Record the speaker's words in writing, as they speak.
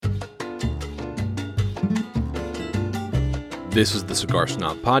This is the Cigar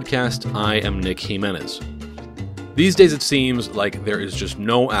Snob Podcast. I am Nick Jimenez. These days it seems like there is just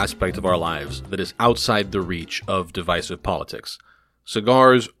no aspect of our lives that is outside the reach of divisive politics.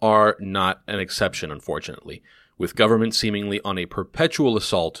 Cigars are not an exception, unfortunately, with government seemingly on a perpetual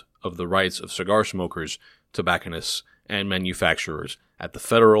assault of the rights of cigar smokers, tobacconists, and manufacturers at the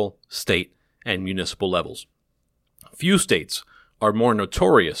federal, state, and municipal levels. Few states are more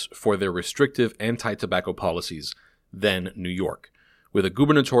notorious for their restrictive anti-tobacco policies than New York. With a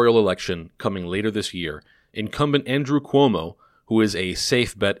gubernatorial election coming later this year, incumbent Andrew Cuomo, who is a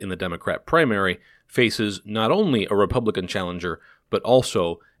safe bet in the Democrat primary, faces not only a Republican challenger, but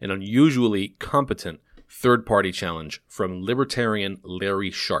also an unusually competent third-party challenge from Libertarian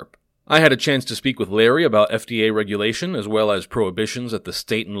Larry Sharpe. I had a chance to speak with Larry about FDA regulation as well as prohibitions at the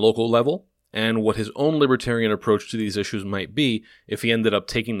state and local level, and what his own libertarian approach to these issues might be if he ended up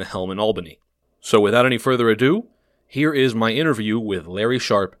taking the helm in Albany. So without any further ado, here is my interview with Larry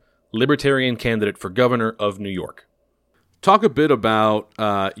Sharpe, Libertarian candidate for governor of New York. Talk a bit about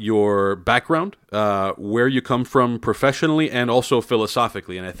your background, where you come from professionally and also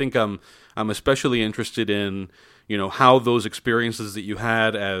philosophically. And I think I'm especially interested in, how those experiences that you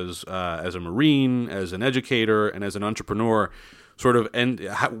had as a Marine, as an educator, and as an entrepreneur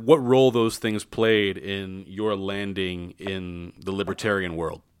what role those things played in your landing in the libertarian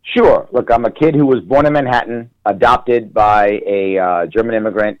world. Sure. Look, I'm a kid who was born in Manhattan, adopted by a German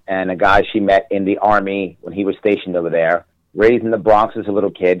immigrant and a guy she met in the Army when he was stationed over there, raised in the Bronx as a little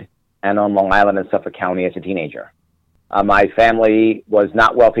kid, and on Long Island in Suffolk County as a teenager. My family was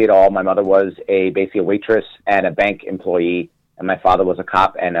not wealthy at all. My mother was basically a waitress and a bank employee, and my father was a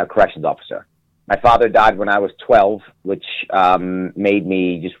cop and a corrections officer. My father died when I was 12, which made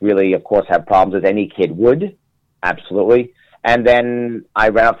me just really, of course, have problems as any kid would. Absolutely. And then I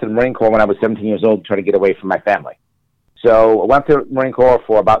ran up to the Marine Corps when I was 17 years old to try to get away from my family. So I went to the Marine Corps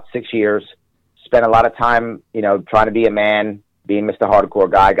for about 6 years, spent a lot of time, trying to be a man, being Mr.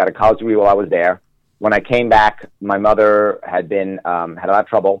 Hardcore guy, got a college degree while I was there. When I came back, my mother had had a lot of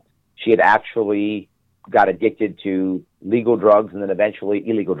trouble. She had actually got addicted to legal drugs and then eventually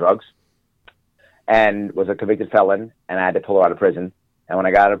illegal drugs, and was a convicted felon, and I had to pull her out of prison. And when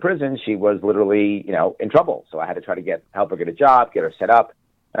I got out of prison, she was literally, in trouble. So I had to try to help her get a job, get her set up.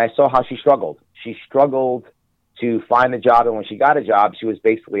 And I saw how she struggled. She struggled to find a job. And when she got a job, she was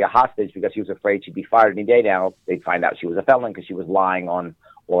basically a hostage because she was afraid she'd be fired any day now. They'd find out she was a felon because she was lying on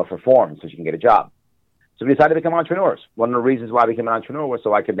all of her forms so she can get a job. So we decided to become entrepreneurs. One of the reasons why I became an entrepreneur was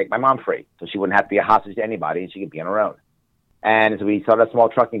so I could make my mom free, so she wouldn't have to be a hostage to anybody and she could be on her own. And so we started a small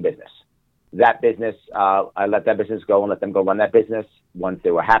trucking business. That business, I let that business go and let them go run that business once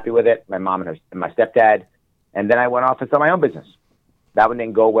they were happy with it, my mom and my stepdad. And then I went off and started my own business. That one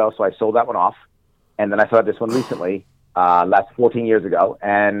didn't go well, so I sold that one off. And then I started this one recently, last 14 years ago.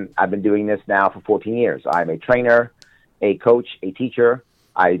 And I've been doing this now for 14 years. I'm a trainer, a coach, a teacher.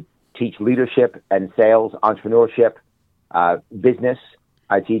 I teach leadership and sales, entrepreneurship, business.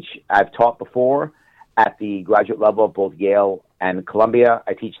 I've taught before at the graduate level of both Yale and Columbia.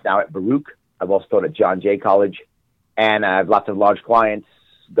 I teach now at Baruch. I've also taught at John Jay College, and I have lots of large clients,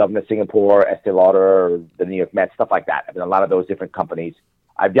 Government of Singapore, Estee Lauder, the New York Mets, stuff like that. I've been a lot of those different companies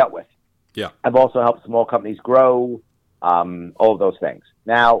I've dealt with. Yeah. I've also helped small companies grow, all of those things.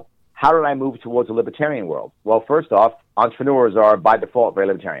 Now, how did I move towards a libertarian world? Well, first off, entrepreneurs are by default very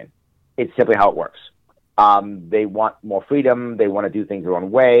libertarian. It's simply how it works. They want more freedom. They want to do things their own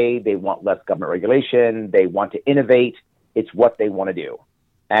way. They want less government regulation. They want to innovate. It's what they want to do.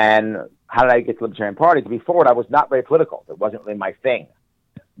 And how did I get to the Libertarian Party? To be forward, I was not very political. It wasn't really my thing.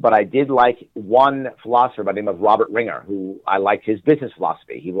 But I did like one philosopher by the name of Robert Ringer, who I liked his business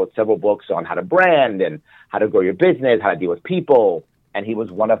philosophy. He wrote several books on how to brand and how to grow your business, how to deal with people. And he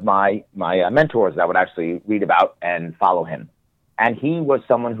was one of my mentors that I would actually read about and follow him. And he was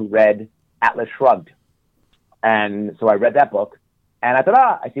someone who read Atlas Shrugged. And so I read that book, and I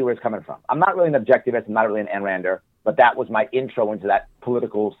thought, I see where it's coming from. I'm not really an objectivist. I'm not really an Ayn Rander. But that was my intro into that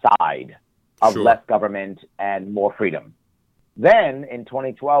political side of Sure. less government and more freedom. Then in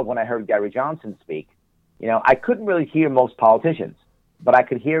 2012, when I heard Gary Johnson speak, I couldn't really hear most politicians, but I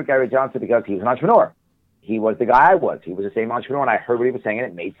could hear Gary Johnson because he was an entrepreneur. He was the guy I was. He was the same entrepreneur, and I heard what he was saying, and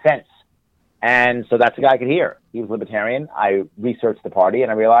it made sense. And so that's the guy I could hear. He was libertarian. I researched the party,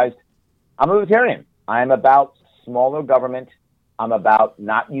 and I realized I'm a libertarian. I'm about smaller government. I'm about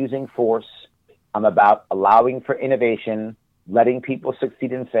not using force. I'm about allowing for innovation, letting people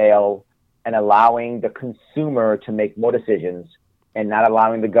succeed and fail, and allowing the consumer to make more decisions and not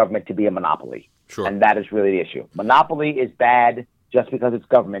allowing the government to be a monopoly. Sure. And that is really the issue. Monopoly is bad. Just because it's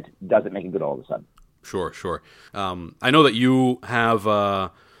government doesn't make it good all of a sudden. Sure, sure. I know that you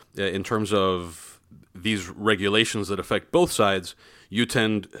have, in terms of these regulations that affect both sides, you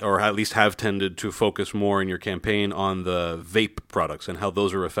tend, or at least have tended, to focus more in your campaign on the vape products and how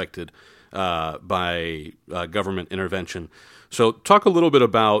those are affected by government intervention. So talk a little bit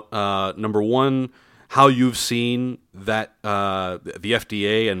about, number one, how you've seen that the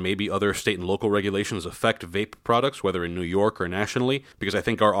FDA and maybe other state and local regulations affect vape products, whether in New York or nationally, because I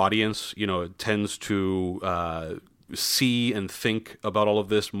think our audience, tends to see and think about all of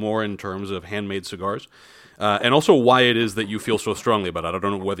this more in terms of handmade cigars. And also why it is that you feel so strongly about it. I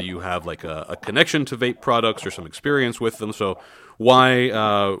don't know whether you have like a connection to vape products or some experience with them. So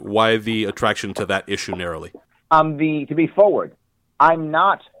why the attraction to that issue narrowly? To be forward, I'm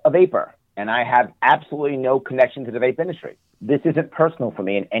not a vapor, and I have absolutely no connection to the vape industry. This isn't personal for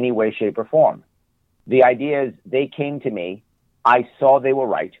me in any way, shape, or form. The idea is they came to me, I saw they were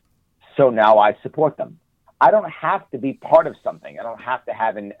right, so now I support them. I don't have to be part of something. I don't have to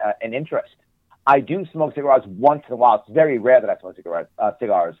have an interest. I do smoke cigars once in a while. It's very rare that I smoke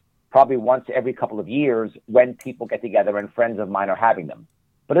cigars, probably once every couple of years when people get together and friends of mine are having them.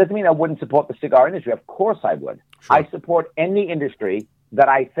 But it doesn't mean I wouldn't support the cigar industry. Of course I would. Sure. I support any industry that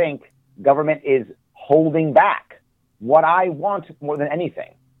I think government is holding back. What I want more than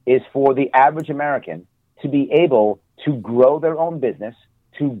anything is for the average American to be able to grow their own business,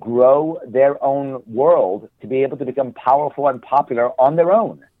 to grow their own world, to be able to become powerful and popular on their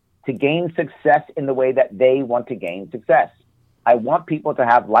own, to gain success in the way that they want to gain success. I want people to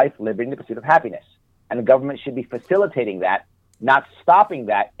have life, liberty, and the pursuit of happiness. And the government should be facilitating that, not stopping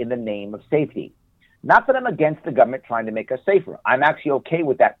that in the name of safety. Not that I'm against the government trying to make us safer. I'm actually okay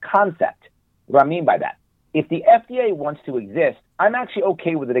with that concept. What do I mean by that? If the FDA wants to exist, I'm actually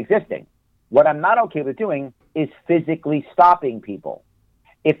okay with it existing. What I'm not okay with doing is physically stopping people.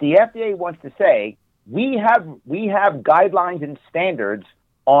 If the FDA wants to say, we have guidelines and standards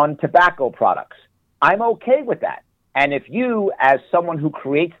on tobacco products, I'm okay with that. And if you, as someone who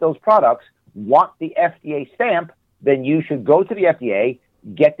creates those products, want the FDA stamp, then you should go to the FDA,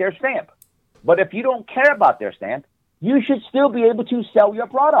 get their stamp. But if you don't care about their stamp, you should still be able to sell your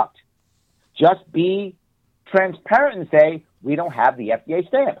product. Just be transparent and say, we don't have the FDA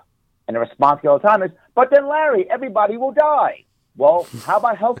stamp. And the response all the time is, but then, Larry, everybody will die. Well, how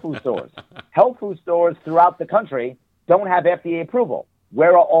about health food stores? Health food stores throughout the country don't have FDA approval.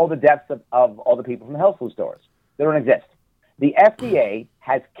 Where are all the deaths of all the people from health food stores? They don't exist. The FDA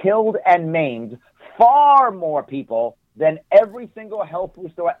has killed and maimed far more people than every single health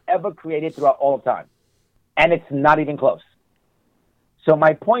food store ever created throughout all of time. And it's not even close. So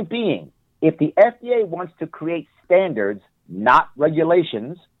my point being, if the FDA wants to create standards, not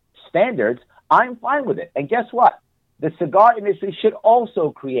regulations, standards, I'm fine with it. And guess what? The cigar industry should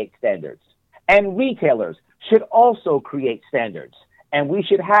also create standards. And retailers should also create standards. And we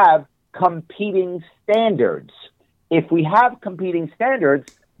should have competing standards. If we have competing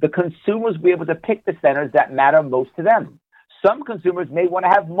standards, the consumers will be able to pick the standards that matter most to them. Some consumers may want to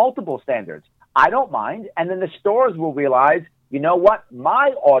have multiple standards. I don't mind. And then the stores will realize, you know what?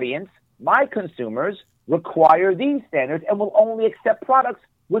 My audience, my consumers require these standards and will only accept products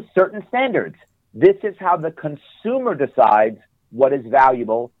with certain standards. This is how the consumer decides what is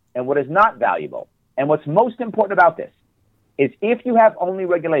valuable and what is not valuable. And what's most important about this is if you have only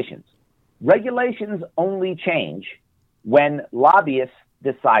regulations, regulations only change when lobbyists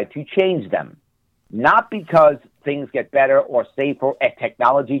decide to change them, not because things get better or safer or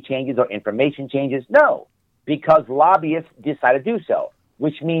technology changes or information changes. No, because lobbyists decide to do so,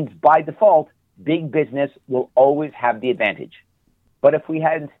 which means by default, big business will always have the advantage. But if we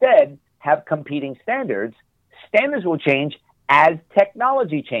had instead have competing standards, standards will change as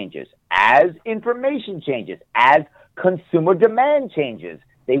technology changes, as information changes, as consumer demand changes.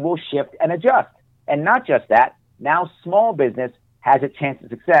 They will shift and adjust. And not just that, now small business has a chance of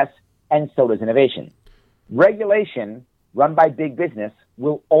success, and so does innovation. Regulation run by big business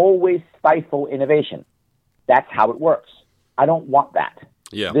will always stifle innovation. That's how it works. I don't want that.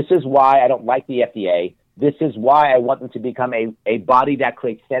 Yeah. This is why I don't like the FDA. This is why I want them to become a body that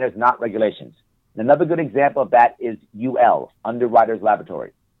creates standards, not regulations. And another good example of that is UL, Underwriters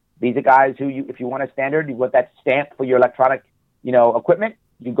Laboratory. These are guys who, if you want a standard, you want that stamp for your electronic, equipment,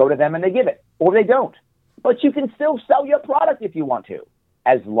 you go to them and they give it, or they don't. But you can still sell your product if you want to,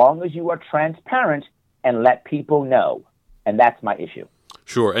 as long as you are transparent and let people know. And that's my issue.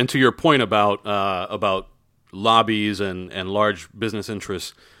 Sure. And to your point about lobbies and large business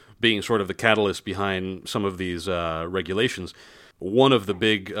interests being sort of the catalyst behind some of these regulations, one of the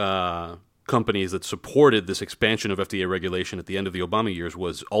big companies that supported this expansion of FDA regulation at the end of the Obama years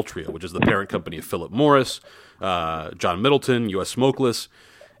was Altria, which is the parent company of Philip Morris, John Middleton, U.S. Smokeless.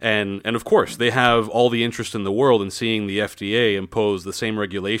 And of course, they have all the interest in the world in seeing the FDA impose the same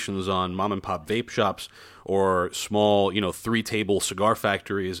regulations on mom-and-pop vape shops or small, 3-table cigar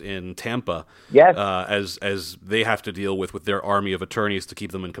factories in Tampa, yes, as they have to deal with their army of attorneys to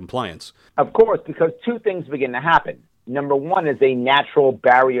keep them in compliance. Of course, because two things begin to happen. Number one is a natural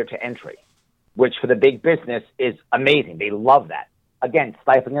barrier to entry, which for the big business is amazing. They love that. Again,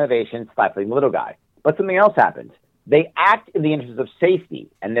 stifling innovation, stifling the little guy. But something else happens. They act in the interest of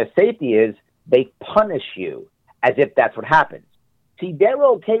safety, and their safety is they punish you as if that's what happens. See, they're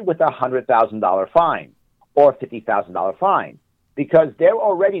okay with a $100,000 fine or $50,000 fine because they're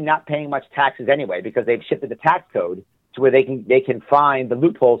already not paying much taxes anyway because they've shifted the tax code to where they can find the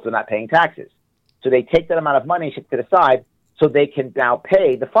loopholes for not paying taxes. So they take that amount of money, shift it aside, so they can now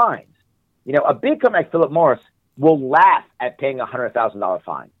pay the fines. A big company like Philip Morris will laugh at paying a $100,000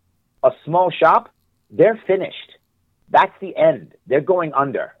 fine. A small shop, they're finished. That's the end. They're going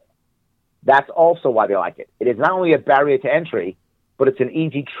under. That's also why they like it. It is not only a barrier to entry, but it's an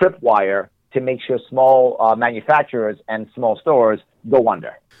easy tripwire to make sure small manufacturers and small stores go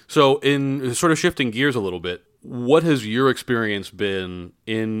under. So in sort of shifting gears a little bit, what has your experience been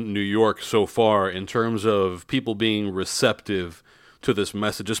in New York so far in terms of people being receptive to this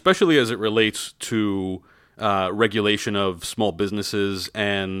message, especially as it relates to regulation of small businesses?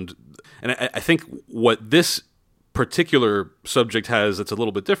 And I think what this particular subject has that's a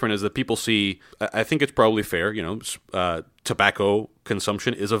little bit different is that people see, I think it's probably fair, tobacco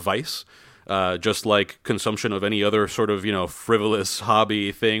consumption is a vice, just like consumption of any other sort of, frivolous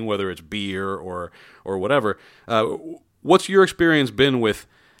hobby thing, whether it's beer or whatever. What's your experience been with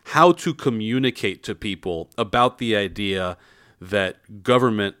how to communicate to people about the idea that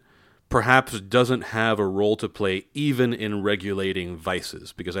government perhaps doesn't have a role to play even in regulating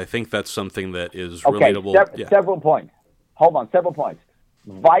vices? Because I think that's something that is relatable. Several points. Hold on, several points.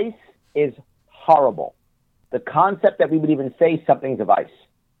 Vice is horrible. The concept that we would even say something's a vice.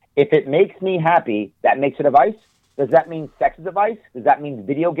 If it makes me happy, that makes it a vice. Does that mean sex is a vice? Does that mean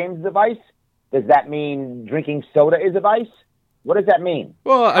video games is a vice? Does that mean drinking soda is a vice? What does that mean?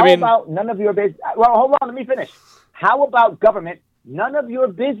 Well, How about none of your business? Well, hold on, let me finish. How about government? None of your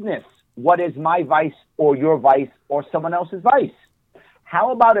business what is my vice or your vice or someone else's vice.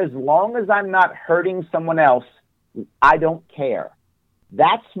 How about as long as I'm not hurting someone else, I don't care.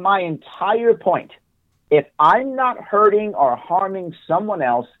 That's my entire point. If I'm not hurting or harming someone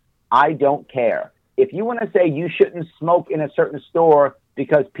else, I don't care. If you want to say you shouldn't smoke in a certain store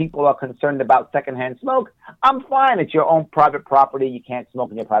because people are concerned about secondhand smoke, I'm fine. It's your own private property. You can't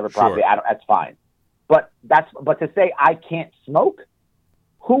smoke in your private property. That's fine. But to say I can't smoke,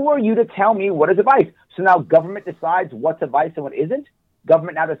 who are you to tell me what is a vice? So now government decides what's a vice and what isn't?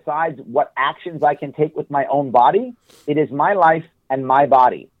 Government now decides what actions I can take with my own body? It is my life and my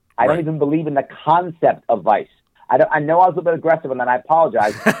body. I don't even believe in the concept of vice. I know I was a little bit aggressive on that, I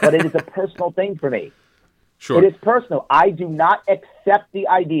apologize, but it is a personal thing for me. Sure. It is personal. I do not accept the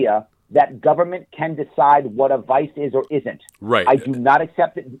idea that government can decide what a vice is or isn't. Right. I do not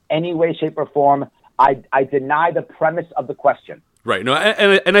accept it in any way, shape, or form. I deny the premise of the question. Right. No,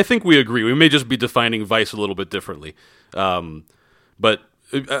 and I think we agree. We may just be defining vice a little bit differently. But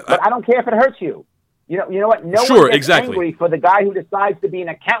I don't care if it hurts you. You know what? No one gets angry for the guy who decides to be an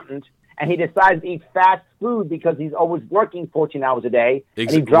accountant and he decides to eat fast food because he's always working 14 hours a day and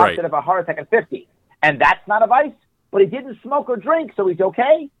he drops it of a heart attack at 50. And that's not a vice, but he didn't smoke or drink, so he's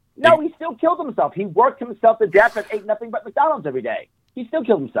okay? No, he still killed himself. He worked himself to death and ate nothing but McDonald's every day. He still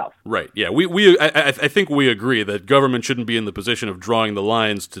killed himself. Right. Yeah. I think we agree that government shouldn't be in the position of drawing the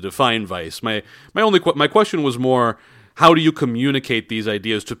lines to define vice. My question was more, how do you communicate these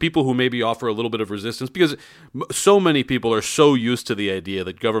ideas to people who maybe offer a little bit of resistance? Because so many people are so used to the idea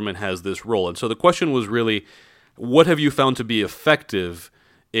that government has this role. And so the question was really, what have you found to be effective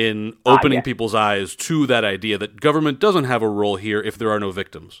in opening people's eyes to that idea that government doesn't have a role here if there are no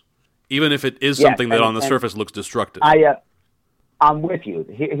victims, even if it is something that on the surface looks destructive? I'm with you.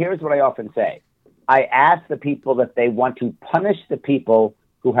 Here's what I often say. I ask the people if they want to punish the people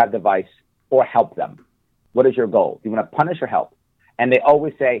who have the vice or help them. What is your goal? Do you want to punish or help? And they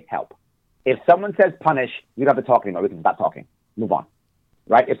always say help. If someone says punish, you don't have to talk anymore. We can stop talking. Move on.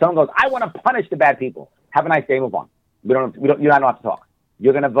 Right? If someone goes, I want to punish the bad people, have a nice day, move on. You don't have to talk.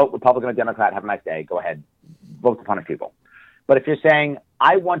 You're going to vote Republican or Democrat, have a nice day, go ahead. Vote to punish people. But if you're saying,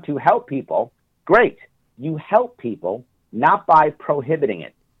 I want to help people, great. You help people not by prohibiting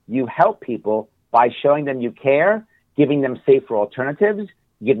it. You help people by showing them you care, giving them safer alternatives,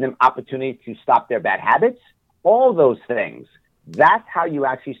 give them opportunity to stop their bad habits, all those things. That's how you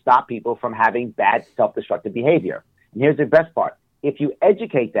actually stop people from having bad self-destructive behavior. And here's the best part. If you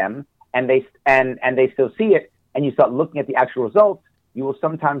educate them and they still see it, and you start looking at the actual results, you will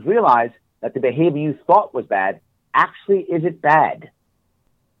sometimes realize that the behavior you thought was bad actually isn't bad.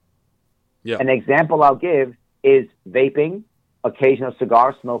 Yeah. An example I'll give is vaping, occasional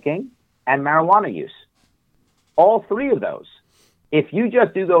cigar smoking, and marijuana use. All three of those. If you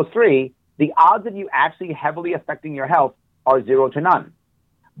just do those three, the odds of you actually heavily affecting your health are 0 to none.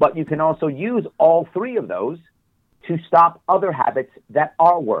 But you can also use all three of those to stop other habits that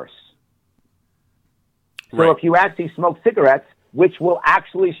are worse. So Right. if you actually smoke cigarettes, which will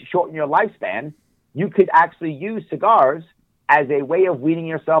actually shorten your lifespan, you could actually use cigars as a way of weaning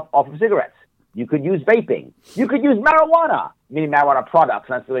yourself off of cigarettes. You could use vaping. You could use marijuana, meaning marijuana products,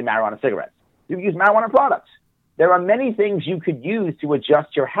 not necessarily marijuana cigarettes. You could use marijuana products. There are many things you could use to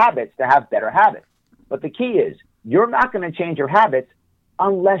adjust your habits to have better habits. But the key is, you're not going to change your habits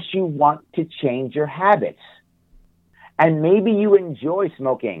unless you want to change your habits. And maybe you enjoy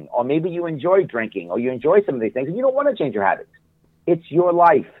smoking, or maybe you enjoy drinking, or you enjoy some of these things, and you don't want to change your habits. It's your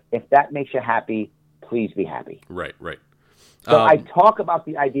life. If that makes you happy, please be happy. Right. So I talk about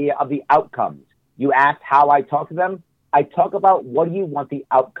the idea of the outcomes. You asked how I talk to them. I talk about, what do you want the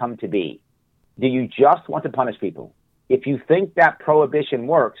outcome to be? Do you just want to punish people? If you think that prohibition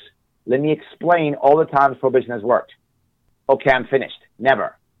works, let me explain all the times prohibition has worked. Okay, I'm finished.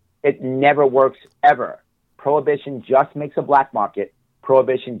 Never. It never works ever. Prohibition just makes a black market.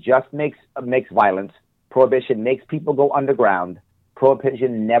 Prohibition just makes violence. Prohibition makes people go underground.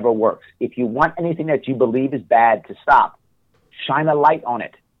 Prohibition never works. If you want anything that you believe is bad to stop, shine a light on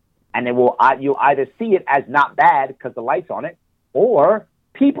it. And it will, you'll either see it as not bad because the light's on it, or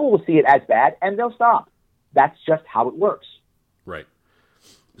people will see it as bad and they'll stop. That's just how it works. Right.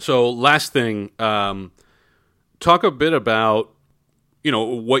 So last thing, talk a bit about,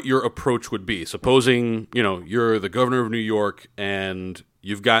 what your approach would be. Supposing, you're the governor of New York and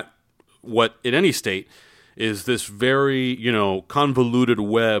you've got what in any state is this very, convoluted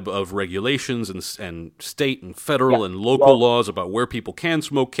web of regulations and state and federal and local laws about where people can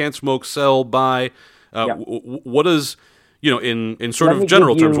smoke, can't smoke, sell, buy. What is, in sort of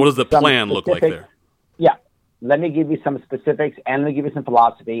general terms, what does the plan look like there? Yeah. Let me give you some specifics, and let me give you some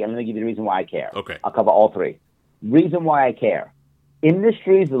philosophy, and let me give you the reason why I care. Okay. I'll cover all three. Reason why I care.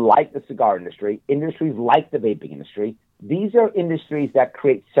 Industries like the cigar industry, industries like the vaping industry, these are industries that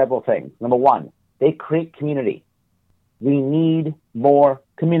create several things. Number one, they create community. We need more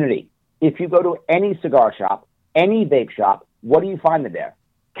community. If you go to any cigar shop, any vape shop, what do you find in there?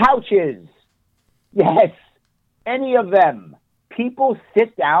 Couches. Yes, any of them. People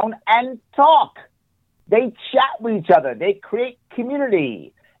sit down and talk. They chat with each other. They create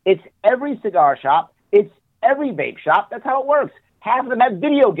community. It's every cigar shop. It's every vape shop. That's how it works. Half of them have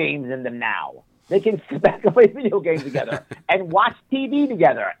video games in them now. They can sit back and play video games together and watch TV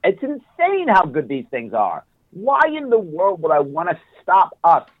together. It's insane how good these things are. Why in the world would I want to stop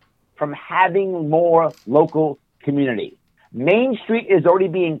us from having more local community? Main Street is already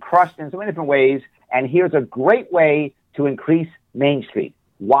being crushed in so many different ways, and here's a great way to increase Main Street.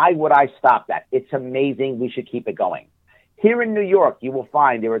 Why would I stop that? It's amazing. We should keep it going. Here in New York, you will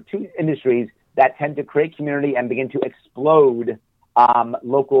find there are two industries that tend to create community and begin to explode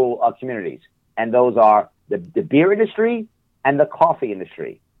local communities. And those are the beer industry and the coffee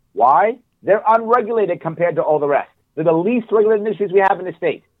industry. Why? They're unregulated compared to all the rest. They're the least regulated industries we have in the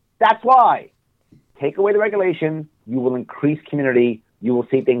state. That's why. Take away the regulation, you will increase community, you will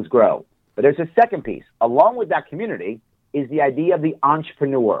see things grow. But there's a second piece. Along with that community is the idea of the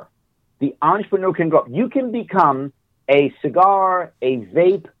entrepreneur. The entrepreneur can grow. You can become a cigar, a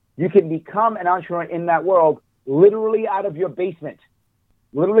vape. You can become an entrepreneur in that world literally out of your basement,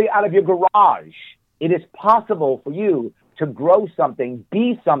 literally out of your garage. It is possible for you to grow something,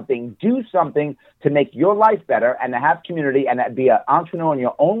 be something, do something to make your life better and to have community and to be an entrepreneur in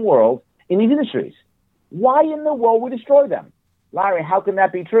your own world in these industries. Why in the world would we destroy them? Larry, how can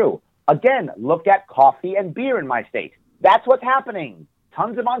that be true? Again, look at coffee and beer in my state. That's what's happening.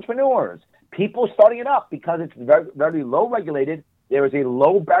 Tons of entrepreneurs, people starting it up because it's very, very low regulated. There is a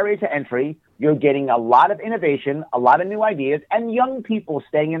low barrier to entry. You're getting a lot of innovation, a lot of new ideas, and young people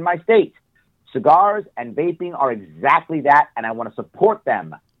staying in my state. Cigars and vaping are exactly that, and I want to support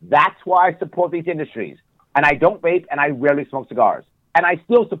them. That's why I support these industries. And I don't vape, and I rarely smoke cigars. And I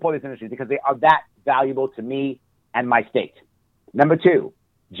still support these industries because they are that valuable to me and my state. Number two,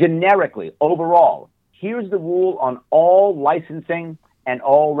 generically, overall, here's the rule on all licensing and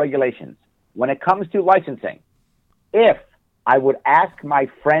all regulations. When it comes to licensing, if I would ask my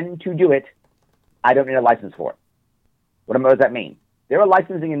friend to do it. I don't need a license for it. What does that mean? There are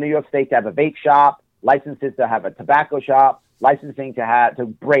licensing in New York State to have a vape shop, licenses to have a tobacco shop, licensing to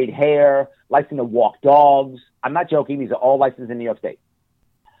braid hair, licensing to walk dogs. I'm not joking. These are all licensed in New York State.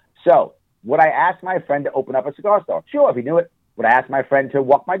 So would I ask my friend to open up a cigar store? Sure, if he knew it. Would I ask my friend to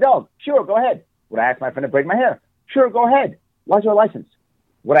walk my dog? Sure, go ahead. Would I ask my friend to braid my hair? Sure, go ahead. Why's your license?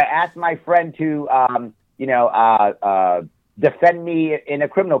 Would I ask my friend to, defend me in a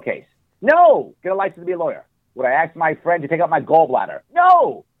criminal case? No, get a license to be a lawyer. Would I ask my friend to take out my gallbladder?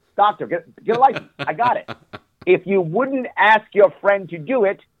 No, doctor, get a license. I got it. If you wouldn't ask your friend to do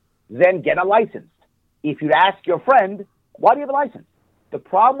it, then get a license. If you'd ask your friend, why do you have a license? The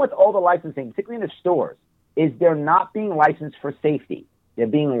problem with all the licensing, particularly in the stores, is they're not being licensed for safety. They're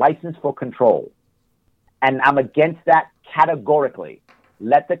being licensed for control. And I'm against that categorically.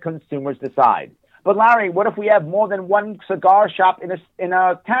 Let the consumers decide. But Larry, what if we have more than one cigar shop in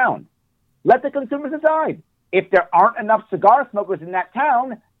a town? Let the consumers decide. If there aren't enough cigar smokers in that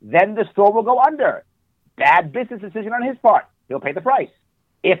town, then the store will go under. Bad business decision on his part. He'll pay the price.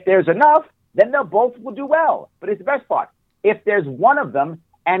 If there's enough, then they'll both will do well. But it's the best part. If there's one of them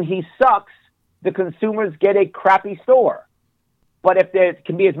and he sucks, the consumers get a crappy store. But if there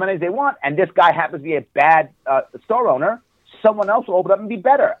can be as many as they want, and this guy happens to be a bad store owner, someone else will open up and be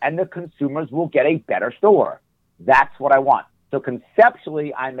better, and the consumers will get a better store. That's what I want. So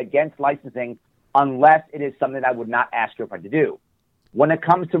conceptually, I'm against licensing unless it is something I would not ask your friend to do. When it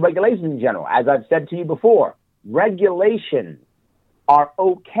comes to regulations in general, as I've said to you before, regulations are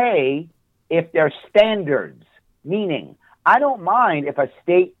okay if they're standards, meaning I don't mind if a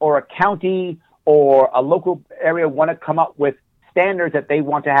state or a county or a local area want to come up with standards that they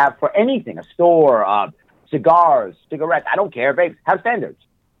want to have for anything, a store, cigars, cigarettes, I don't care, vapes, have standards.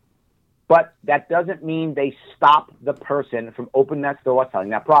 But that doesn't mean they stop the person from opening that store selling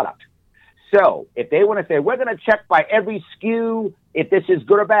that product. So if they want to say, we're going to check by every SKU if this is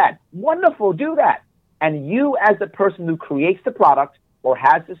good or bad, wonderful, do that. And you, as the person who creates the product or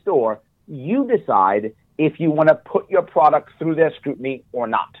has the store, you decide if you want to put your product through their scrutiny or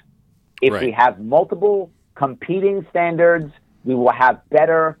not. If we have multiple competing standards, we will have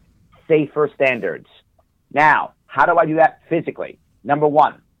better, safer standards. Now, how do I do that physically? Number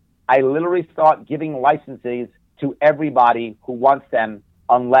one, I literally start giving licenses to everybody who wants them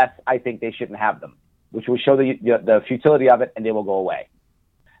unless I think they shouldn't have them, which will show the futility of it, and they will go away.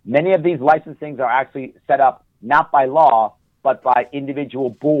 Many of these licensings are actually set up not by law, but by individual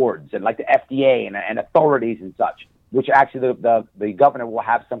boards and like the FDA and authorities and such, which actually the governor will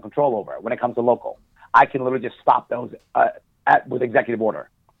have some control over when it comes to local. I can literally just stop those with executive order.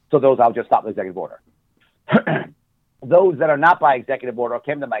 So those I'll just stop with executive order. Those that are not by executive order or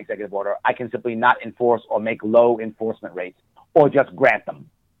came to my executive order, I can simply not enforce or make low enforcement rates or just grant them,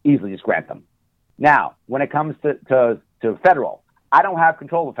 easily just grant them. Now, when it comes to federal, I don't have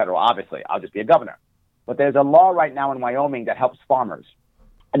control of federal, obviously. I'll just be a governor. But there's a law right now in Wyoming that helps farmers.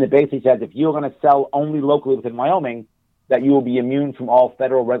 And it basically says if you're going to sell only locally within Wyoming, that you will be immune from all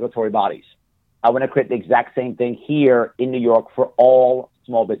federal regulatory bodies. I want to create the exact same thing here in New York for all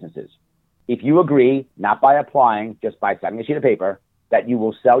small businesses. If you agree, not by applying, just by signing a sheet of paper, that you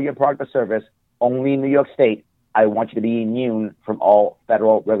will sell your product or service only in New York State, I want you to be immune from all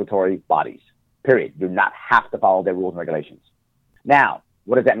federal regulatory bodies, period. You do not have to follow their rules and regulations. Now,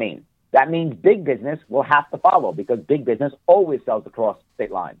 what does that mean? That means big business will have to follow because big business always sells across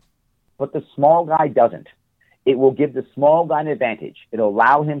state lines. But the small guy doesn't. It will give the small guy an advantage. It'll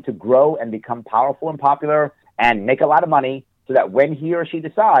allow him to grow and become powerful and popular and make a lot of money so that when he or she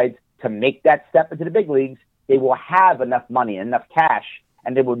decides to make that step into the big leagues, they will have enough money, enough cash,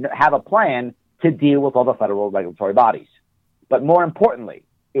 and they will have a plan to deal with all the federal regulatory bodies. But more importantly,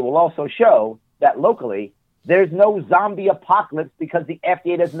 it will also show that locally, there's no zombie apocalypse because the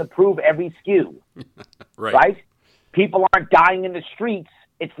FDA doesn't approve every SKU, right? People aren't dying in the streets.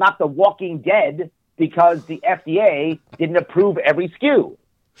 It's not The Walking Dead because the FDA didn't approve every SKU.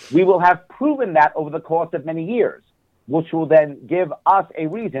 We will have proven that over the course of many years, which will then give us a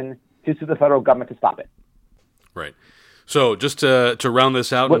reason to sue the federal government to stop it. Right. So just to round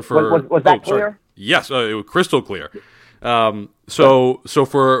this out, was that clear? Sorry. Yes, it was crystal clear. So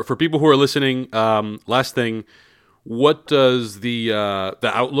for people who are listening, last thing, what does the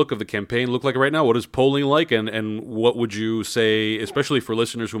outlook of the campaign look like right now? What is polling like, and what would you say, especially for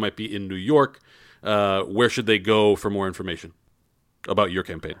listeners who might be in New York, where should they go for more information about your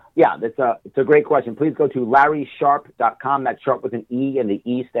campaign? Yeah, it's a great question. Please go to LarrySharpe.com. That's Sharp with an E, and the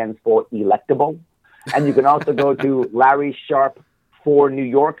E stands for electable. And you can also go to Larry Sharpe for New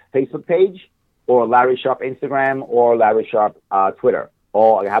York Facebook page, or Larry Sharpe Instagram, or Larry Sharpe Twitter.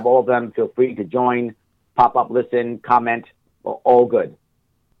 I have all of them. Feel free to join, pop up, listen, comment, all good.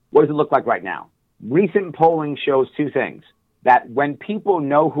 What does it look like right now? Recent polling shows two things. That when people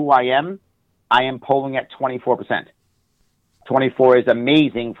know who I am polling at 24%. 24 is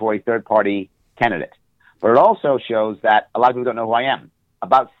amazing for a third-party candidate. But it also shows that a lot of people don't know who I am.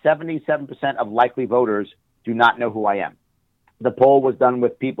 About 77% of likely voters do not know who I am. The poll was done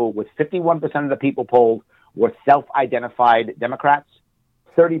with people, with 51% of the people polled were self-identified Democrats,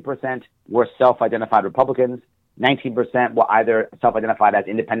 30% were self-identified Republicans, 19% were either self-identified as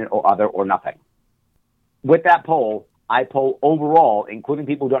independent or other or nothing. With that poll, I poll overall, including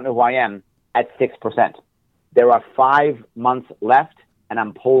people who don't know who I am, at 6%. There are 5 months left, and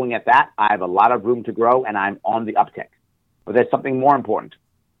I'm polling at that. I have a lot of room to grow, and I'm on the uptick. But there's something more important.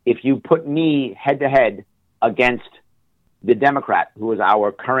 If you put me head-to-head against the Democrat, who is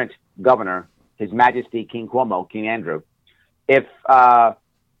our current governor, His Majesty King Cuomo, King Andrew, if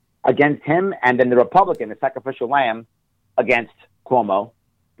against him and then the Republican, the sacrificial lamb, against Cuomo,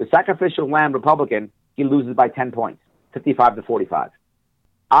 the sacrificial lamb Republican, he loses by 10 points, 55 to 45.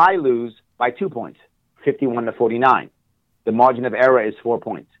 I lose by 2 points, 51 to 49. The margin of error is 4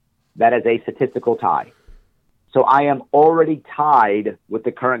 points. That is a statistical tie. So I am already tied with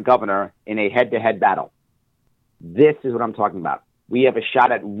the current governor in a head-to-head battle. This is what I'm talking about. We have a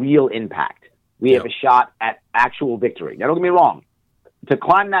shot at real impact. We have a shot at actual victory. Now, don't get me wrong. To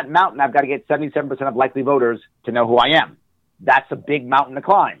climb that mountain, I've got to get 77% of likely voters to know who I am. That's a big mountain to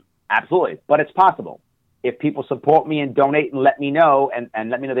climb. Absolutely. But it's possible. If people support me and donate and let me know and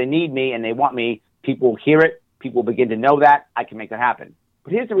let me know they need me and they want me, people will hear it. People will begin to know that. I can make that happen.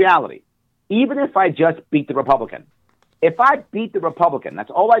 But here's the reality. Even if I just beat the Republican, if I beat the Republican,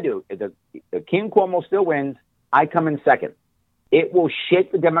 that's all I do. If the King Cuomo still wins, I come in second. It will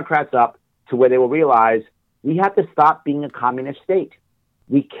shake the Democrats up to where they will realize we have to stop being a communist state.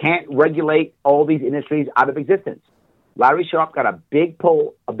 We can't regulate all these industries out of existence. Larry Sharpe got a big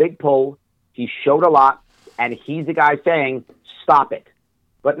pull. He showed a lot, and he's the guy saying, stop it.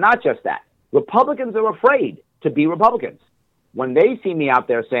 But not just that. Republicans are afraid to be Republicans. When they see me out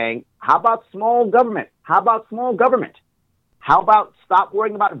there saying, how about small government? How about small government? How about stop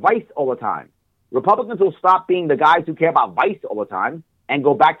worrying about vice all the time? Republicans will stop being the guys who care about vice all the time and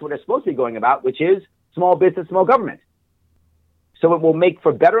go back to what they're supposed to be going about, which is small business, small government. So it will make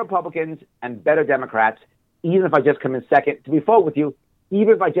for better Republicans and better Democrats, even if I just come in second. To be forward with you,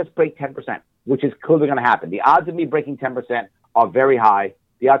 even if I just break 10%, which is clearly going to happen. The odds of me breaking 10% are very high.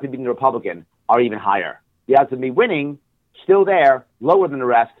 The odds of being a Republican are even higher. The odds of me winning, still there, lower than the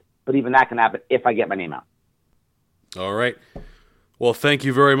rest, but even that can happen if I get my name out. All right. Well, thank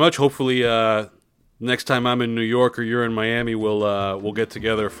you very much. Hopefully, next time I'm in New York or you're in Miami, we'll get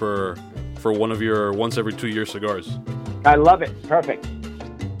together for one of your once every 2 year cigars. I love it. Perfect.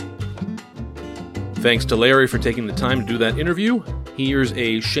 Thanks to Larry for taking the time to do that interview. Here's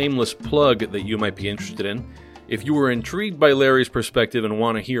a shameless plug that you might be interested in. If you were intrigued by Larry's perspective and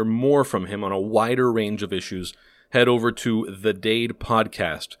want to hear more from him on a wider range of issues, head over to The Dade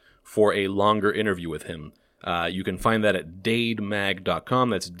Podcast for a longer interview with him. You can find that at dademag.com.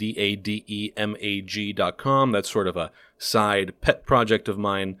 That's DADEMAG.com. That's sort of a side pet project of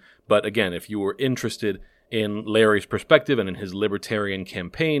mine. But again, if you were interested in Larry's perspective and in his libertarian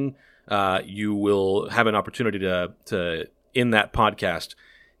campaign, you will have an opportunity to in that podcast,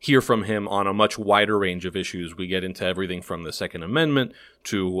 hear from him on a much wider range of issues. We get into everything from the Second Amendment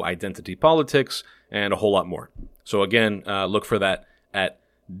to identity politics and a whole lot more. So again, look for that at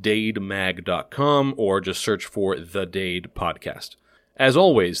dademag.com or just search for The Dade Podcast. As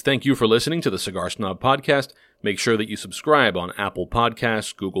always, thank you for listening to the Cigar Snob Podcast. Make sure that you subscribe on Apple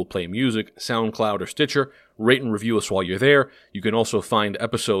Podcasts, Google Play Music, SoundCloud, or Stitcher. Rate and review us while you're there. You can also find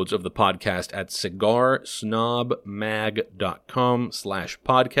episodes of the podcast at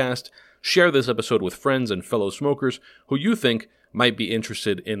cigarsnobmag.com/podcast. Share this episode with friends and fellow smokers who you think might be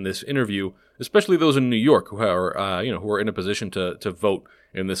interested in this interview, especially those in New York who are in a position to vote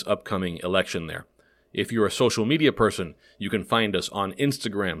in this upcoming election there. If you're a social media person, you can find us on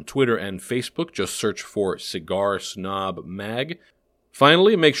Instagram, Twitter, and Facebook. Just search for Cigar Snob Mag.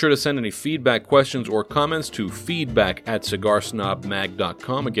 Finally, make sure to send any feedback, questions, or comments to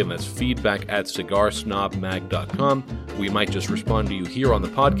feedback@cigarsnobmag.com. Again, that's feedback@cigarsnobmag.com. We might just respond to you here on the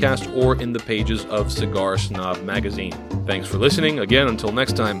podcast or in the pages of Cigar Snob Magazine. Thanks for listening. Again, until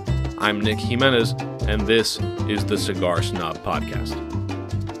next time, I'm Nick Jimenez, and this is the Cigar Snob Podcast.